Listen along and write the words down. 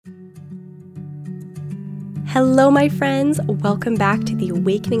Hello, my friends. Welcome back to the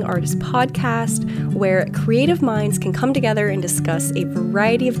Awakening Artist podcast, where creative minds can come together and discuss a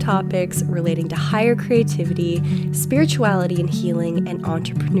variety of topics relating to higher creativity, spirituality and healing, and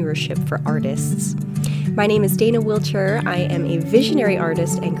entrepreneurship for artists. My name is Dana Wilcher. I am a visionary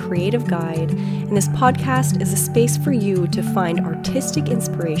artist and creative guide, and this podcast is a space for you to find artistic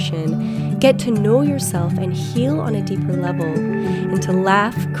inspiration, get to know yourself and heal on a deeper level, and to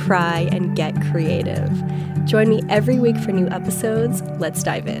laugh, cry, and get creative. Join me every week for new episodes. Let's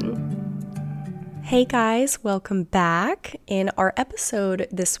dive in. Hey guys, welcome back. In our episode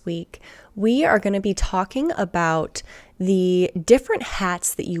this week, we are going to be talking about the different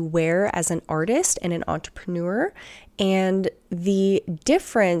hats that you wear as an artist and an entrepreneur, and the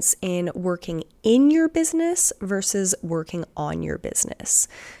difference in working in your business versus working on your business.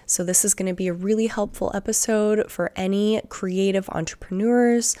 So this is going to be a really helpful episode for any creative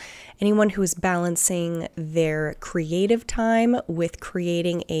entrepreneurs, anyone who is balancing their creative time with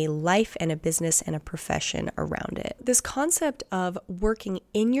creating a life and a business and a profession around it. This concept of working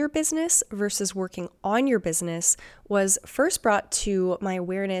in your business versus working on your business was first brought to my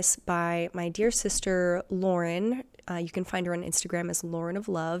awareness by my dear sister, Lauren. You can find her on Instagram as Lauren of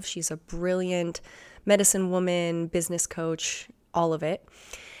Love. She's a brilliant medicine woman, business coach, all of it.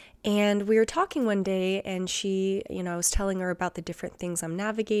 And we were talking one day and she, I was telling her about the different things I'm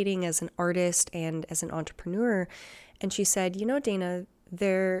navigating as an artist and as an entrepreneur. And she said, Dana,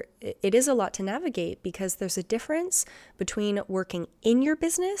 it is a lot to navigate because there's a difference between working in your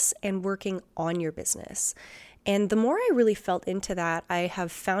business and working on your business. And the more I really felt into that, I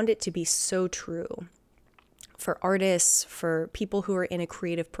have found it to be so true. For artists, for people who are in a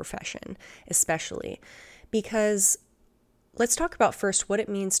creative profession, especially. Because let's talk about first what it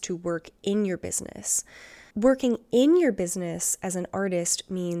means to work in your business. Working in your business as an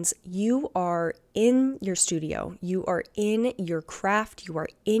artist means you are in your studio, you are in your craft, you are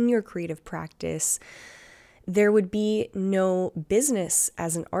in your creative practice. There would be no business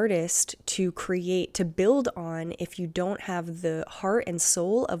as an artist to create, to build on if you don't have the heart and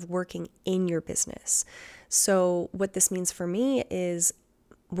soul of working in your business. So what this means for me is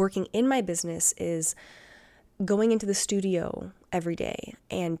working in my business is going into the studio every day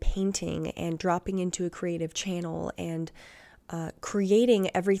and painting and dropping into a creative channel and creating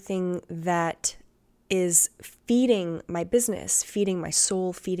everything that is feeding my business, feeding my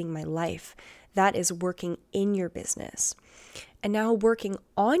soul, feeding my life. That is working in your business. And now working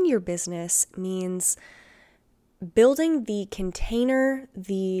on your business means building the container,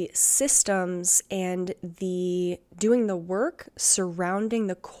 the systems, and doing the work surrounding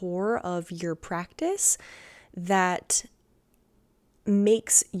the core of your practice that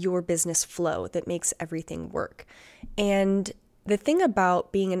makes your business flow, that makes everything work. And the thing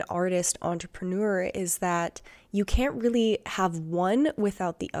about being an artist entrepreneur is that you can't really have one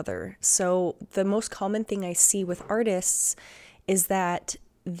without the other. So the most common thing I see with artists is that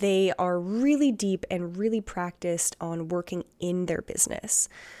they are really deep and really practiced on working in their business.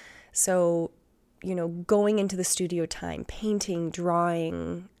 So, going into the studio time, painting,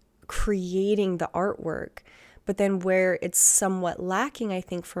 drawing, creating the artwork. But then where it's somewhat lacking, I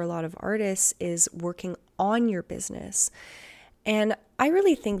think, for a lot of artists is working on your business. And I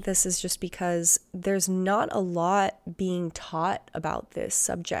really think this is just because there's not a lot being taught about this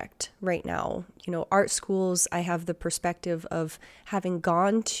subject right now. Art schools, I have the perspective of having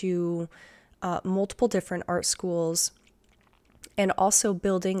gone to multiple different art schools and also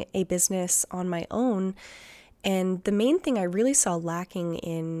building a business on my own. And the main thing I really saw lacking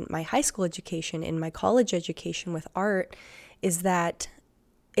in my high school education, in my college education with art, is that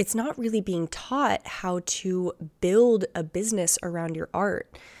it's not really being taught how to build a business around your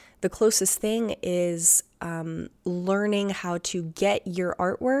art. The closest thing is learning how to get your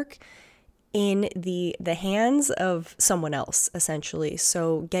artwork in the hands of someone else, essentially.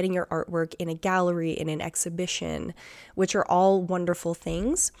 So getting your artwork in a gallery, in an exhibition, which are all wonderful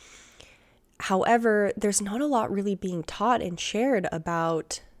things. However, there's not a lot really being taught and shared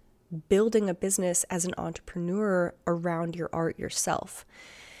about building a business as an entrepreneur around your art yourself.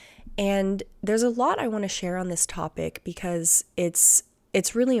 And there's a lot I want to share on this topic because it's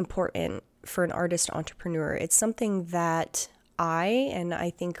really important for an artist entrepreneur. It's something that and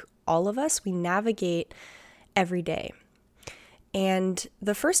I think all of us, we navigate every day. And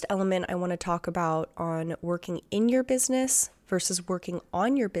the first element I want to talk about on working in your business versus working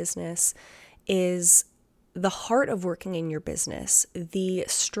on your business is the heart of working in your business, the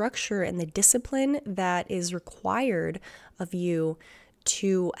structure and the discipline that is required of you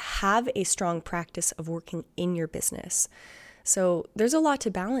to have a strong practice of working in your business. So there's a lot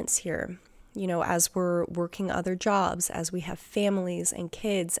to balance here. as we're working other jobs, as we have families and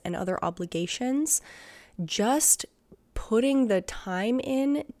kids and other obligations, just putting the time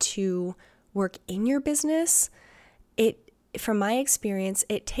in to work in your business, from my experience,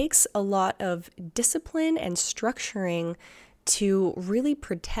 it takes a lot of discipline and structuring to really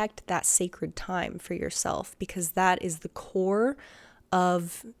protect that sacred time for yourself, because that is the core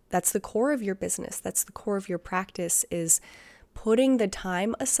of your business. That's the core of your practice, is putting the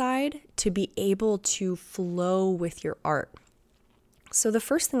time aside to be able to flow with your art. So the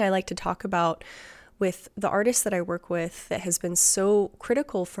first thing I like to talk about with the artists that I work with that has been so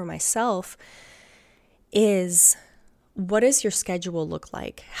critical for myself is, what does your schedule look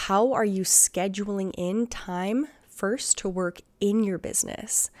like? How are you scheduling in time first to work in your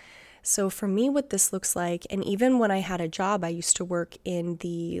business? So for me, what this looks like, and even when I had a job, I used to work in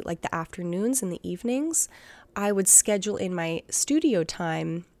the afternoons and the evenings. I would schedule in my studio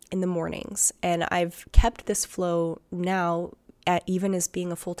time in the mornings, and I've kept this flow now, even as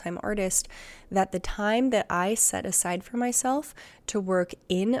being a full-time artist, that the time that I set aside for myself to work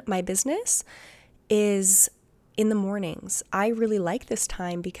in my business is in the mornings. I really like this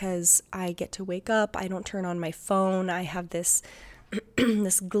time because I get to wake up. I don't turn on my phone. I have this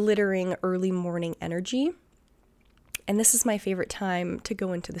this glittering early morning energy. And this is my favorite time to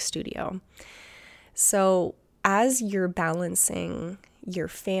go into the studio. So as you're balancing your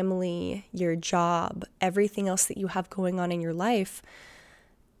family, your job, everything else that you have going on in your life,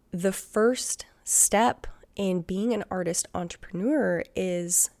 the first step in being an artist entrepreneur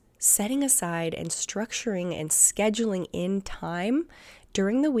is setting aside and structuring and scheduling in time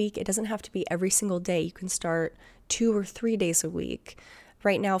during the week. It doesn't have to be every single day. You can start 2 or 3 days a week.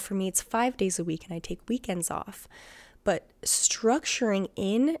 Right now, for me, it's 5 days a week, and I take weekends off. But structuring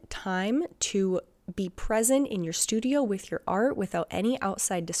in time to be present in your studio with your art without any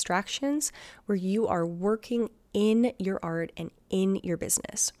outside distractions, where you are working in your art and in your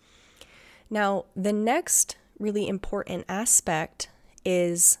business. Now, the next really important aspect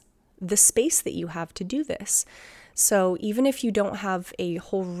is the space that you have to do this. So even if you don't have a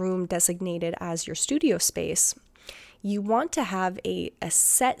whole room designated as your studio space, you want to have a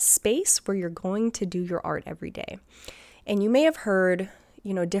set space where you're going to do your art every day. And you may have heard,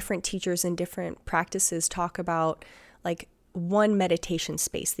 different teachers and different practices talk about like one meditation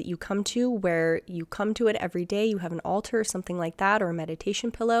space that you come to, where you come to it every day. You have an altar or something like that, or a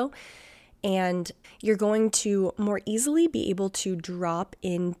meditation pillow. And you're going to more easily be able to drop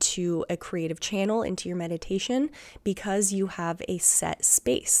into a creative channel, into your meditation, because you have a set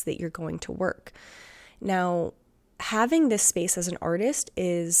space that you're going to work. Now, having this space as an artist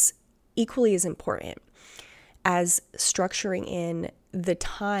is equally as important as structuring in the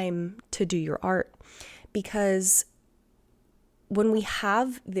time to do your art, because when we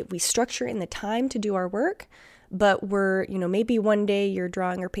structure in the time to do our work, but we're, maybe one day you're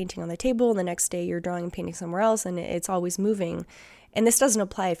drawing or painting on the table, and the next day you're drawing and painting somewhere else, and it's always moving. And this doesn't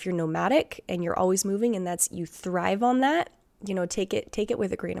apply if you're nomadic and you're always moving, and you thrive on that, take it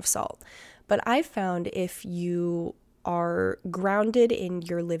with a grain of salt. But I found if you are grounded in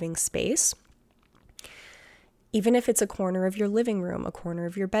your living space, even if it's a corner of your living room, a corner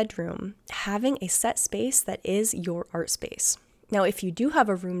of your bedroom, having a set space that is your art space. Now, if you do have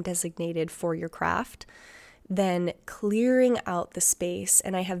a room designated for your craft, then clearing out the space,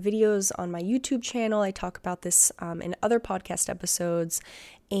 and I have videos on my YouTube channel. I talk about this in other podcast episodes,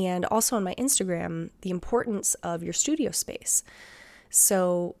 and also on my Instagram, the importance of your studio space.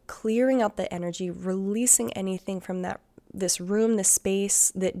 So clearing out the energy, releasing anything from this room, this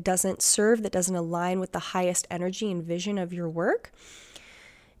space that doesn't serve, that doesn't align with the highest energy and vision of your work,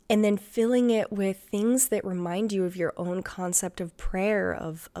 and then filling it with things that remind you of your own concept of prayer,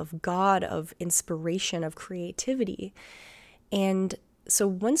 of God, of inspiration, of creativity. And so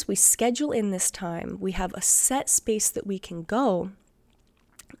once we schedule in this time, we have a set space that we can go,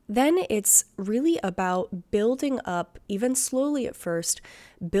 then it's really about building up, even slowly at first,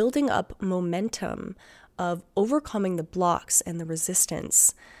 building up momentum of overcoming the blocks and the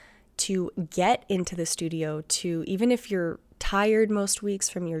resistance to get into the studio, to, even if you're tired most weeks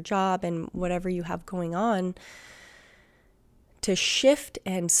from your job and whatever you have going on, to shift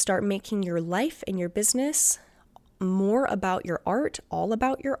and start making your life and your business more about your art, all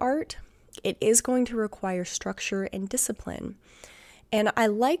about your art. It is going to require structure and discipline. And I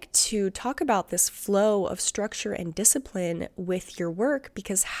like to talk about this flow of structure and discipline with your work,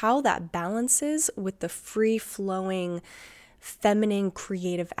 because how that balances with the free-flowing, feminine,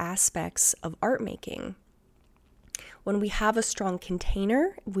 creative aspects of art making. When we have a strong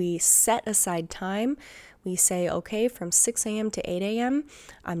container, we set aside time, We say, okay, from 6 a.m. to 8 a.m.,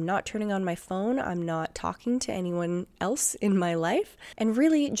 I'm not turning on my phone. I'm not talking to anyone else in my life. And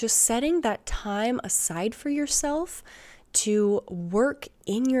really just setting that time aside for yourself to work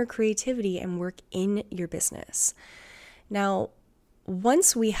in your creativity and work in your business. Now,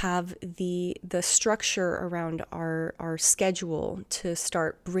 once we have the structure around our schedule to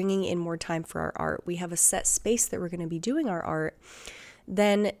start bringing in more time for our art, we have a set space that we're going to be doing our art,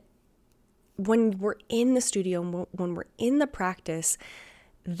 then when we're in the studio, when we're in the practice,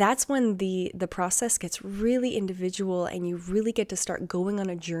 that's when the process gets really individual and you really get to start going on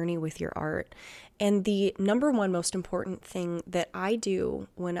a journey with your art. And the number one most important thing that I do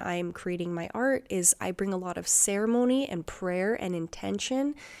when I'm creating my art is I bring a lot of ceremony and prayer and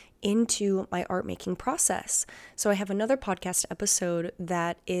intention into my art making process. So I have another podcast episode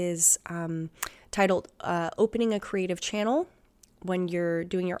that is titled Opening a Creative Channel when you're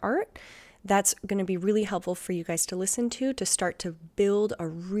doing your art. That's going to be really helpful for you guys to listen to start to build a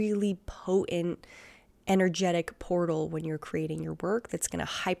really potent, energetic portal when you're creating your work that's going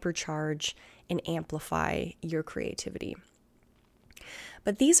to hypercharge and amplify your creativity.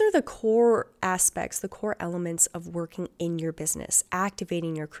 But these are the core aspects, the core elements of working in your business,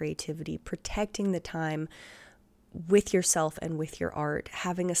 activating your creativity, protecting the time with yourself and with your art,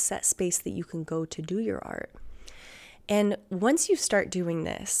 having a set space that you can go to do your art. And once you start doing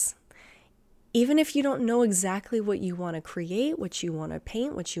this, even if you don't know exactly what you want to create, what you want to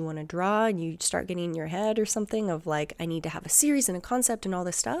paint, what you want to draw, and you start getting in your head or something of like, I need to have a series and a concept and all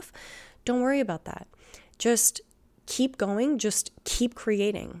this stuff, don't worry about that. Just keep going, just keep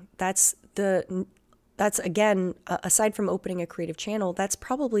creating. That's again, aside from opening a creative channel, that's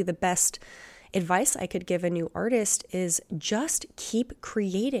probably the best advice I could give a new artist is just keep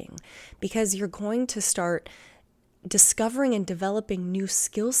creating, because you're going to start discovering and developing new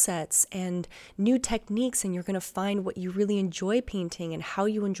skill sets and new techniques, and you're going to find what you really enjoy painting and how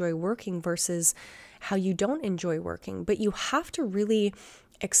you enjoy working versus how you don't enjoy working. But you have to really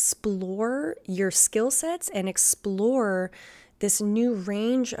explore your skill sets and explore this new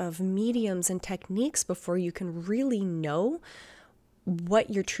range of mediums and techniques before you can really know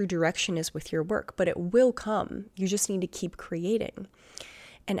what your true direction is with your work. But it will come. You just need to keep creating.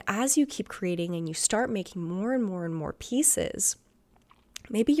 And as you keep creating and you start making more and more and more pieces,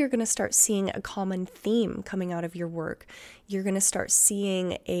 maybe you're going to start seeing a common theme coming out of your work. You're going to start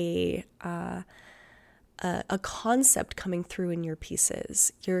seeing a concept coming through in your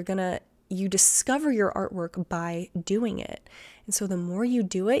pieces. You discover your artwork by doing it. And so the more you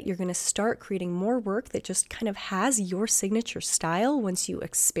do it, you're going to start creating more work that just kind of has your signature style once you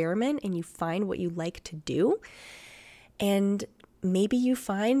experiment and you find what you like to do. And maybe you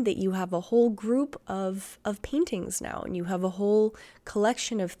find that you have a whole group of paintings now, and you have a whole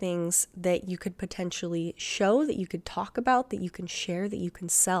collection of things that you could potentially show, that you could talk about, that you can share, that you can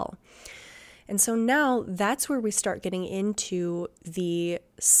sell. And so now that's where we start getting into the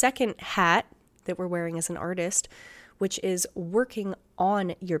second hat that we're wearing as an artist, which is working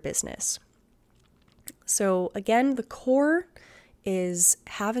on your business. So again, the core is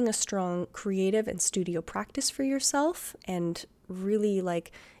having a strong creative and studio practice for yourself and really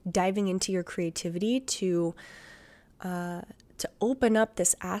like diving into your creativity to open up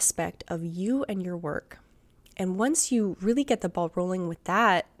this aspect of you and your work. And once you really get the ball rolling with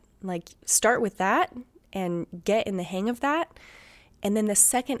that, like start with that and get in the hang of that. And then the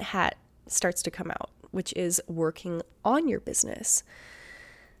second hat starts to come out, which is working on your business.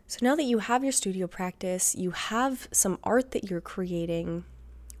 So now that you have your studio practice, you have some art that you're creating,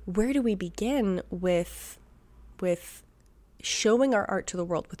 where do we begin with showing our art to the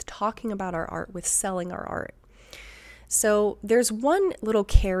world, with talking about our art, with selling our art? So there's one little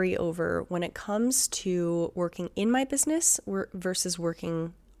carryover when it comes to working in my business versus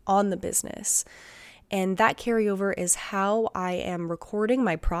working on the business. And that carryover is how I am recording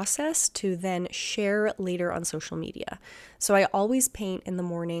my process to then share later on social media. So I always paint in the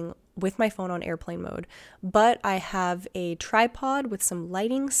morning with my phone on airplane mode, but I have a tripod with some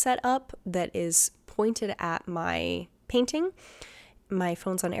lighting set up that is pointed at my painting. My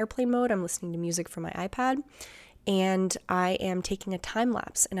phone's on airplane mode. I'm listening to music from my iPad, and I am taking a time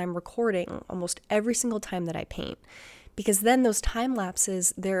lapse and I'm recording almost every single time that I paint. Because then those time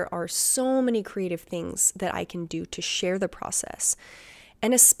lapses, there are so many creative things that I can do to share the process.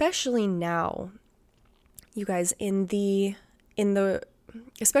 And especially now, you guys,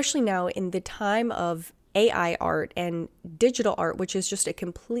 especially now in the time of AI art and digital art, which is just a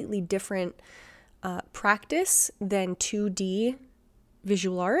completely different practice than 2D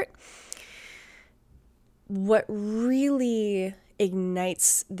visual art, what really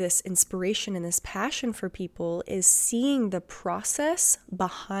ignites this inspiration and this passion for people is seeing the process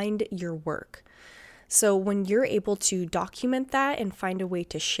behind your work. So when you're able to document that and find a way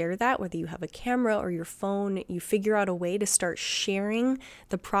to share that, whether you have a camera or your phone, you figure out a way to start sharing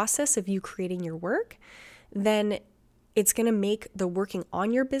the process of you creating your work, then it's going to make the working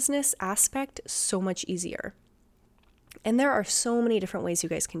on your business aspect so much easier. And there are so many different ways you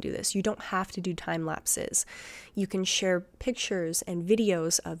guys can do this. You don't have to do time lapses. You can share pictures and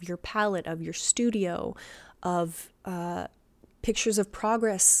videos of your palette, of your studio, of pictures of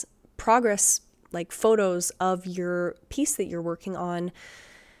progress, like photos of your piece that you're working on,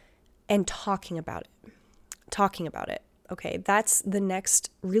 and talking about it. Okay, that's the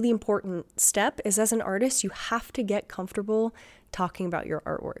next really important step. Is as an artist, you have to get comfortable talking about your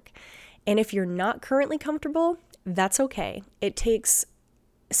artwork. And if you're not currently comfortable, that's okay.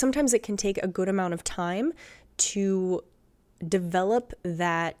 Sometimes it can take a good amount of time to develop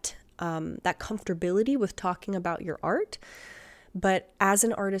that comfortability with talking about your art. But as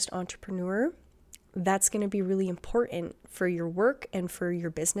an artist entrepreneur, that's going to be really important for your work and for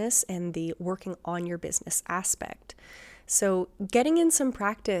your business and the working on your business aspect. So getting in some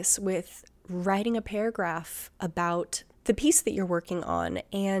practice with writing a paragraph about the piece that you're working on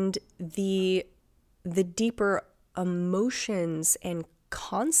and the deeper emotions and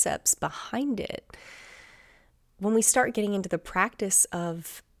concepts behind it. When we start getting into the practice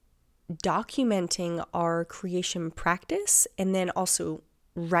of documenting our creation practice and then also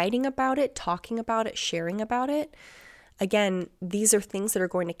writing about it, talking about it, sharing about it, again, these are things that are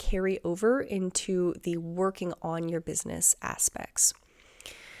going to carry over into the working on your business aspects.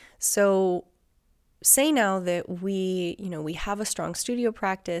 So say now that we have a strong studio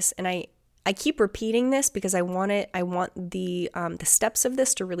practice, and I keep repeating this because I want the steps of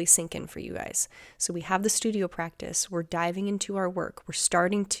this to really sink in for you guys. So we have the studio practice. We're diving into our work. We're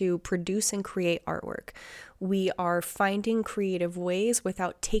starting to produce and create artwork. We are finding creative ways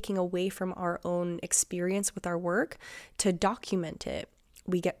without taking away from our own experience with our work to document it.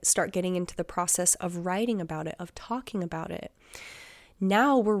 We start getting into the process of writing about it, of talking about it.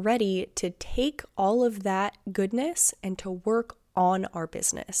 Now we're ready to take all of that goodness and to work on our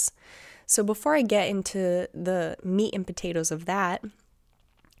business. So before I get into the meat and potatoes of that,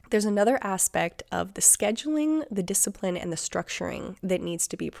 there's another aspect of the scheduling, the discipline, and the structuring that needs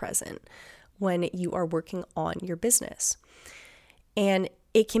to be present when you are working on your business. And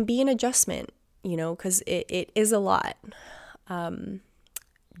it can be an adjustment, because it is a lot.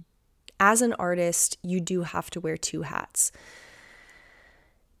 As an artist, you do have to wear two hats.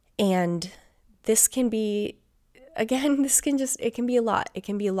 And this can be, again, it can be a lot. It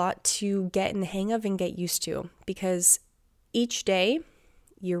can be a lot to get in the hang of and get used to, because each day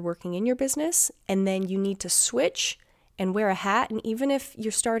you're working in your business and then you need to switch and wear a hat. And even if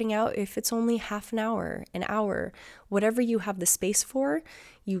you're starting out, if it's only half an hour, whatever you have the space for,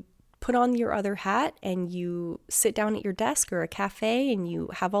 you put on your other hat and you sit down at your desk or a cafe and you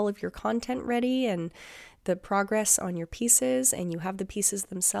have all of your content ready and the progress on your pieces, and you have the pieces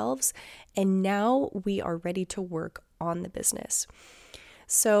themselves. And now we are ready to work on the business.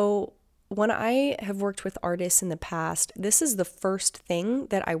 So when I have worked with artists in the past, this is the first thing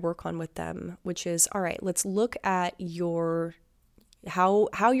that I work on with them, which is, all right, let's look at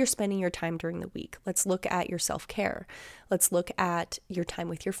how you're spending your time during the week. Let's look at your self-care. Let's look at your time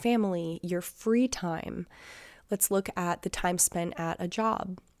with your family, your free time. Let's look at the time spent at a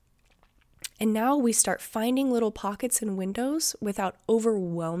job. And now we start finding little pockets and windows without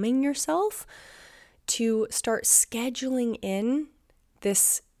overwhelming yourself to start scheduling in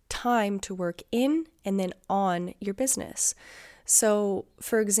this time to work in and then on your business. So,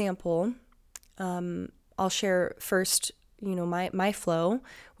 for example, I'll share first, my flow,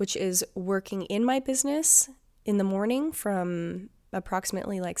 which is working in my business in the morning from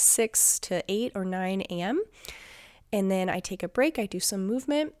approximately like 6 to 8 or 9 a.m. And then I take a break, I do some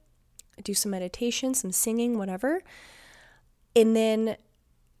movement, do some meditation, some singing, whatever, and then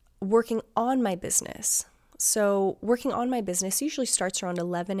working on my business. So working on my business usually starts around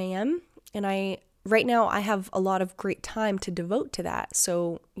 11 a.m. And right now I have a lot of great time to devote to that.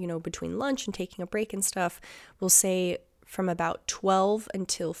 So, between lunch and taking a break and stuff, we'll say from about 12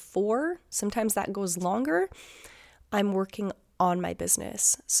 until 4, sometimes that goes longer, I'm working on my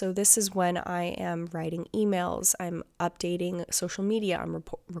business. So this is when I am writing emails, I'm updating social media, I'm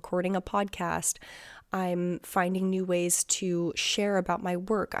recording a podcast, I'm finding new ways to share about my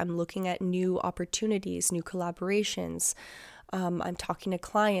work, I'm looking at new opportunities, new collaborations, I'm talking to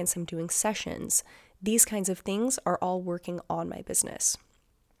clients, I'm doing sessions. These kinds of things are all working on my business.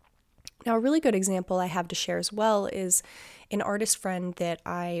 Now, a really good example I have to share as well is an artist friend that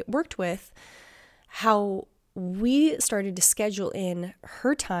I worked with, how we started to schedule in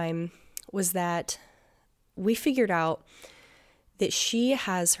her time was that we figured out that she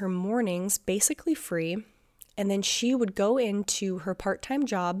has her mornings basically free, and then she would go into her part-time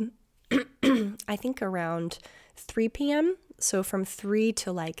job, I think around 3 p.m., so from 3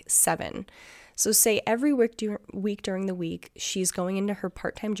 to like 7. So say every week during the week, she's going into her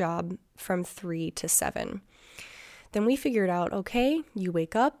part-time job from 3 to 7. Then we figured out, okay, you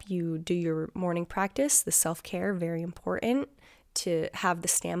wake up, you do your morning practice, the self-care, very important to have the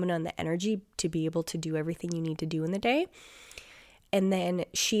stamina and the energy to be able to do everything you need to do in the day. And then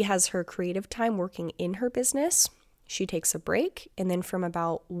she has her creative time working in her business. She takes a break, and then from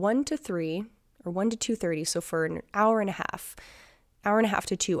about 1 to 3 or 1 to 2:30, so for an hour and a half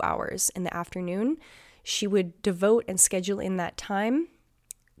to 2 hours in the afternoon, she would devote and schedule in that time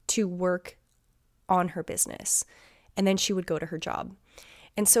to work on her business. And then she would go to her job.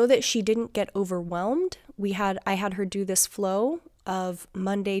 And so that she didn't get overwhelmed, I had her do this flow of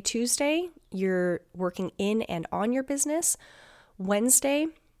Monday, Tuesday, you're working in and on your business. Wednesday,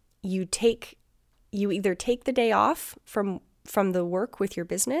 you either take the day off from the work with your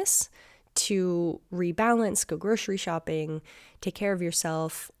business to rebalance, go grocery shopping, take care of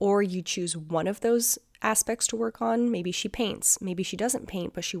yourself, or you choose one of those aspects to work on. Maybe she paints, maybe she doesn't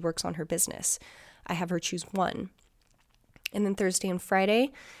paint, but she works on her business. I have her choose one. And then Thursday and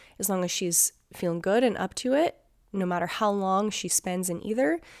Friday, as long as she's feeling good and up to it, no matter how long she spends in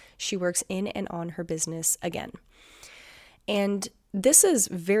either, she works in and on her business again. And this is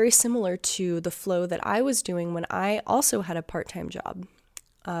very similar to the flow that I was doing when I also had a part-time job.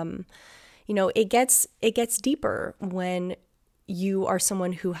 It gets deeper when you are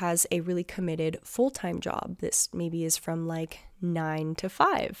someone who has a really committed full-time job. This maybe is from like 9 to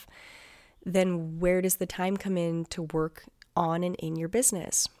 5. Then where does the time come in to work on and in your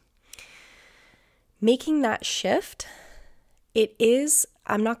business? Making that shift,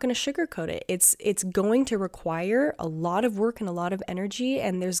 I'm not going to sugarcoat it. It's going to require a lot of work and a lot of energy,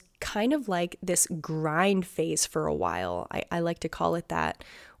 and there's kind of like this grind phase for a while. I like to call it that,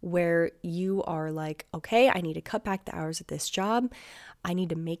 where you are like, okay, I need to cut back the hours at this job. I need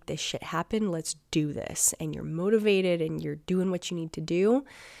to make this shit happen. Let's do this. And you're motivated and you're doing what you need to do.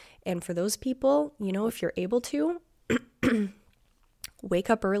 And for those people, if you're able to, wake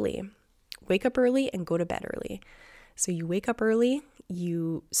up early and go to bed early. So you wake up early,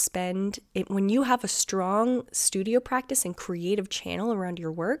 you spend it when you have a strong studio practice and creative channel around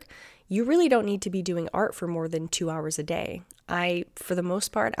your work, you really don't need to be doing art for more than 2 hours a day. For the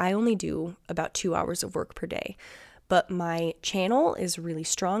most part, I only do about 2 hours of work per day. But my channel is really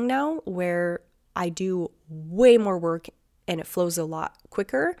strong now, where I do way more work and it flows a lot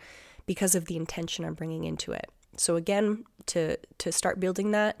quicker because of the intention I'm bringing into it. So again, to start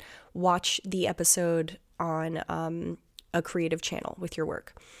building that, watch the episode on a creative channel with your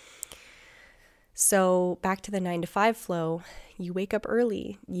work. So back to the 9 to 5 flow, you wake up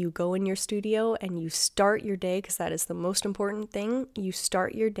early, you go in your studio and you start your day, because that is the most important thing. You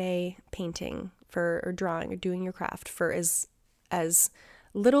start your day painting or drawing or doing your craft for as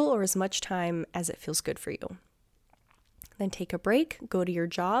little or as much time as it feels good for you. Then take a break, go to your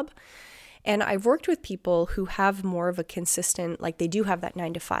job. And I've worked with people who have more of a consistent, like they do have that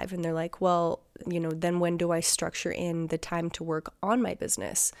 9 to 5, and they're like, well, then when do I structure in the time to work on my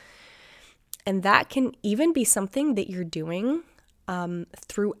business? And that can even be something that you're doing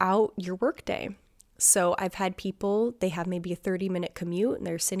throughout your workday. So I've had people, they have maybe a 30-minute commute and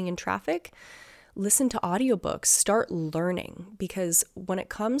they're sitting in traffic. Listen to audiobooks, start learning, because when it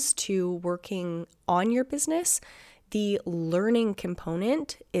comes to working on your business, the learning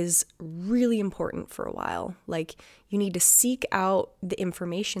component is really important for a while. Like, you need to seek out the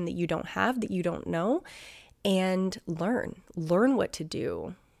information that you don't have, that you don't know, and learn what to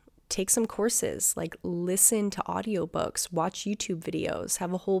do. Take some courses, like listen to audiobooks, watch YouTube videos,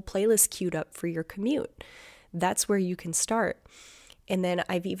 have a whole playlist queued up for your commute. That's where you can start. And then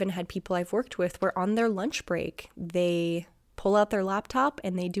I've even had people I've worked with where on their lunch break, they pull out their laptop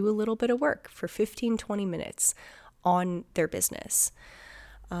and they do a little bit of work for 15, 20 minutes on their business.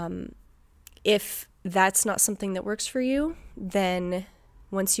 If that's not something that works for you, then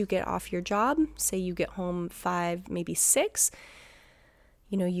once you get off your job, say you get home 5, maybe 6,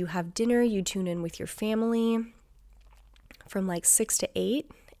 you have dinner, you tune in with your family from like 6 to 8,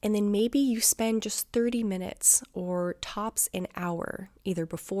 and then maybe you spend just 30 minutes or tops an hour, either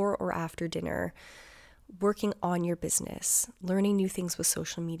before or after dinner, working on your business, learning new things with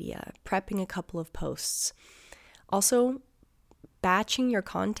social media, prepping a couple of posts. Also, batching your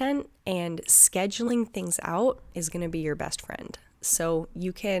content and scheduling things out is going to be your best friend. So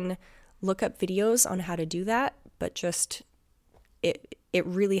you can look up videos on how to do that, but just it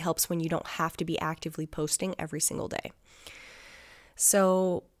really helps when you don't have to be actively posting every single day.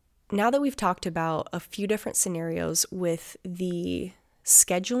 So now that we've talked about a few different scenarios with the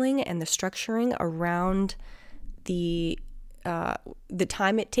scheduling and the structuring around the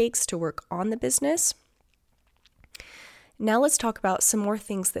time it takes to work on the business, now let's talk about some more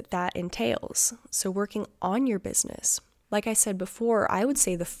things that entails. So working on your business. Like I said before, I would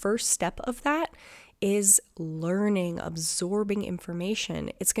say the first step of that is learning, absorbing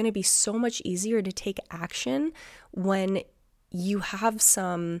information. It's going to be so much easier to take action when you have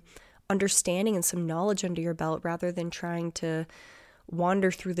some understanding and some knowledge under your belt rather than trying to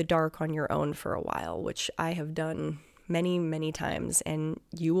wander through the dark on your own for a while, which I have done many, many times, and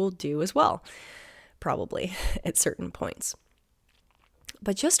you will do as well, probably at certain points.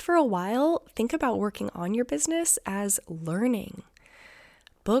 But just for a while, think about working on your business as learning.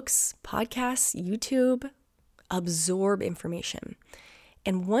 Books, podcasts, YouTube, absorb information.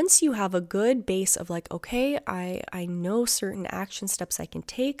 And once you have a good base of like, okay, I know certain action steps I can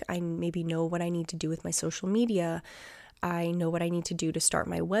take. I maybe know what I need to do with my social media. I know what I need to do to start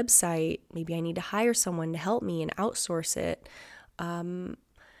my website. Maybe I need to hire someone to help me and outsource it.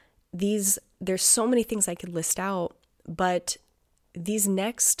 There's so many things I could list out, but these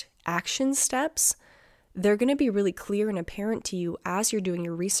next action steps, they're going to be really clear and apparent to you as you're doing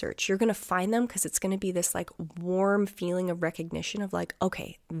your research. You're going to find them because it's going to be this like warm feeling of recognition of like,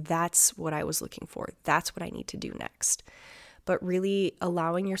 okay, that's what I was looking for. That's what I need to do next. But really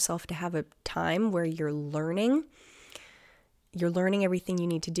allowing yourself to have a time where you're learning everything you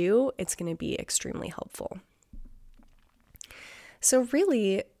need to do, it's going to be extremely helpful. So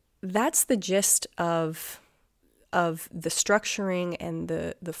really, that's the gist of the structuring and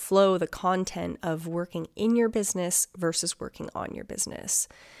the flow, the content of working in your business versus working on your business.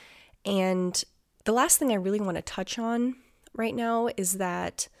 And the last thing I really want to touch on right now is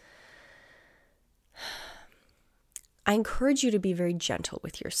that I encourage you to be very gentle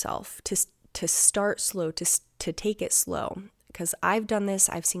with yourself, to start slow, to take it slow. Because I've done this,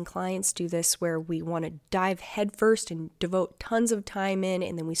 I've seen clients do this where we want to dive headfirst and devote tons of time in,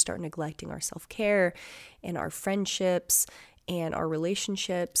 and then we start neglecting our self-care and our friendships and our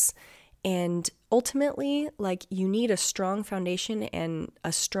relationships. And ultimately, like, you need a strong foundation and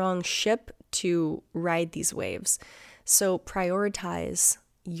a strong ship to ride these waves. So prioritize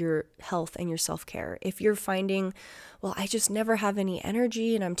your health and your self-care. If you're finding, well, I just never have any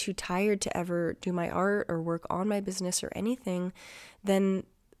energy and I'm too tired to ever do my art or work on my business or anything, then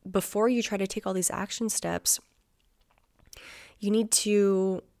before you try to take all these action steps, you need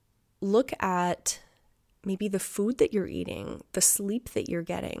to look at maybe the food that you're eating, the sleep that you're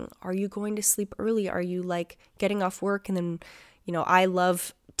getting. Are you going to sleep early? Are you like getting off work and then, I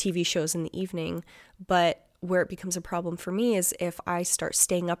love TV shows in the evening, but where it becomes a problem for me is if I start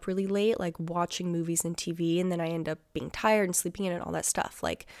staying up really late, like watching movies and TV, and then I end up being tired and sleeping in and all that stuff.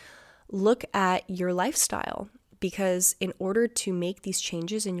 Like, look at your lifestyle, because in order to make these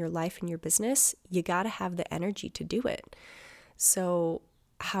changes in your life and your business, you got to have the energy to do it. So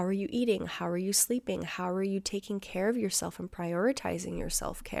how are you eating? How are you sleeping? How are you taking care of yourself and prioritizing your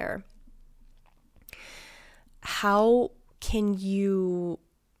self-care? How can you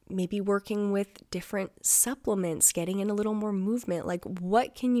maybe working with different supplements, getting in a little more movement? Like,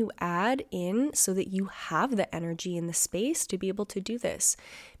 what can you add in so that you have the energy and the space to be able to do this?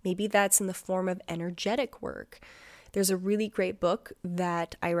 Maybe that's in the form of energetic work. There's a really great book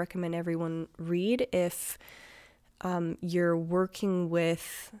that I recommend everyone read if you're working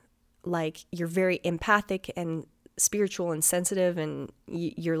with, like, you're very empathic and spiritual and sensitive and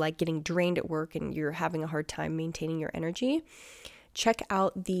you're like getting drained at work and you're having a hard time maintaining your energy. Check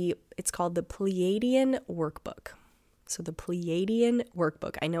out it's called the Pleiadian Workbook. So the Pleiadian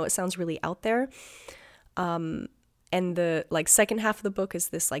Workbook. I know it sounds really out there. And the second half of the book is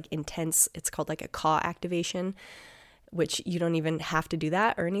this intense, it's called a Ka activation, which you don't even have to do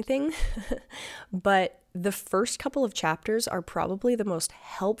that or anything. But the first couple of chapters are probably the most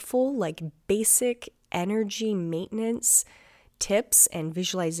helpful, basic energy maintenance tips and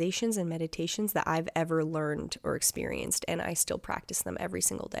visualizations and meditations that I've ever learned or experienced, and I still practice them every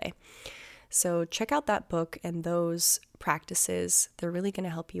single day. So check out that book and those practices. They're really going to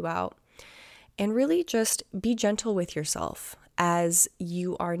help you out. And really just be gentle with yourself as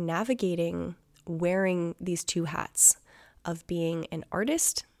you are navigating wearing these two hats of being an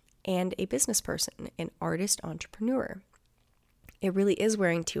artist and a business person, an artist entrepreneur. It really is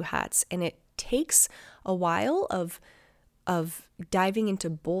wearing two hats, and it takes a while of of diving into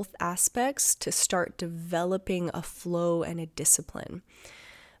both aspects to start developing a flow and a discipline.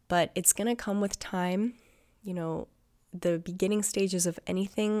 But it's going to come with time. The beginning stages of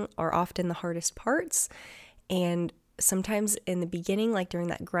anything are often the hardest parts. And sometimes in the beginning, like during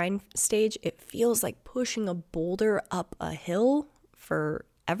that grind stage, it feels like pushing a boulder up a hill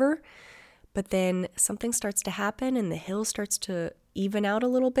forever. But then something starts to happen and the hill starts to even out a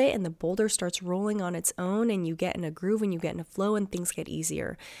little bit and the boulder starts rolling on its own, and you get in a groove and you get in a flow and things get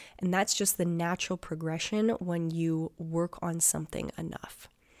easier. And that's just the natural progression when you work on something enough.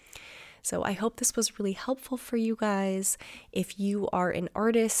 So I hope this was really helpful for you guys. If you are an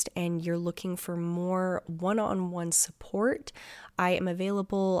artist and you're looking for more one-on-one support, I am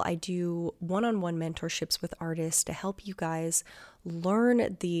available. I do one-on-one mentorships with artists to help you guys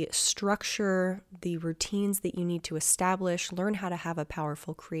learn the structure, the routines that you need to establish, learn how to have a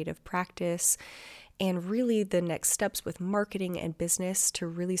powerful creative practice, and really the next steps with marketing and business to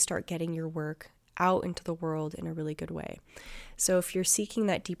really start getting your work out into the world in a really good way. So if you're seeking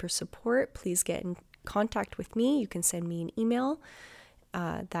that deeper support, please get in contact with me. You can send me an email.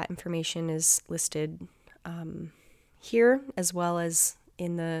 That information is listed here as well as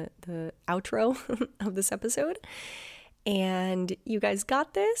in the outro of this episode. And you guys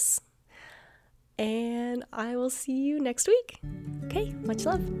got this. And I will see you next week. Okay, much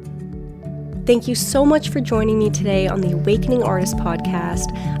love. Thank you so much for joining me today on the Awakening Artist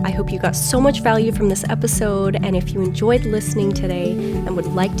podcast. I hope you got so much value from this episode, and if you enjoyed listening today and would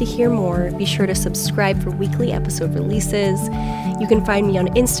like to hear more, be sure to subscribe for weekly episode releases. You can find me on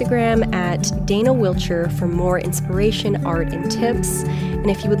Instagram at Dana Wilcher for more inspiration, art, and tips.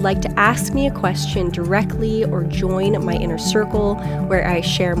 And if you would like to ask me a question directly or join my inner circle where I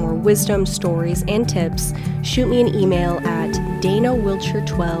share more wisdom, stories, and tips, shoot me an email at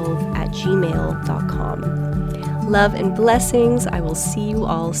danawilcher12@gmail.com. Love and blessings. I will see you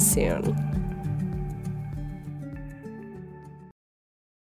all soon.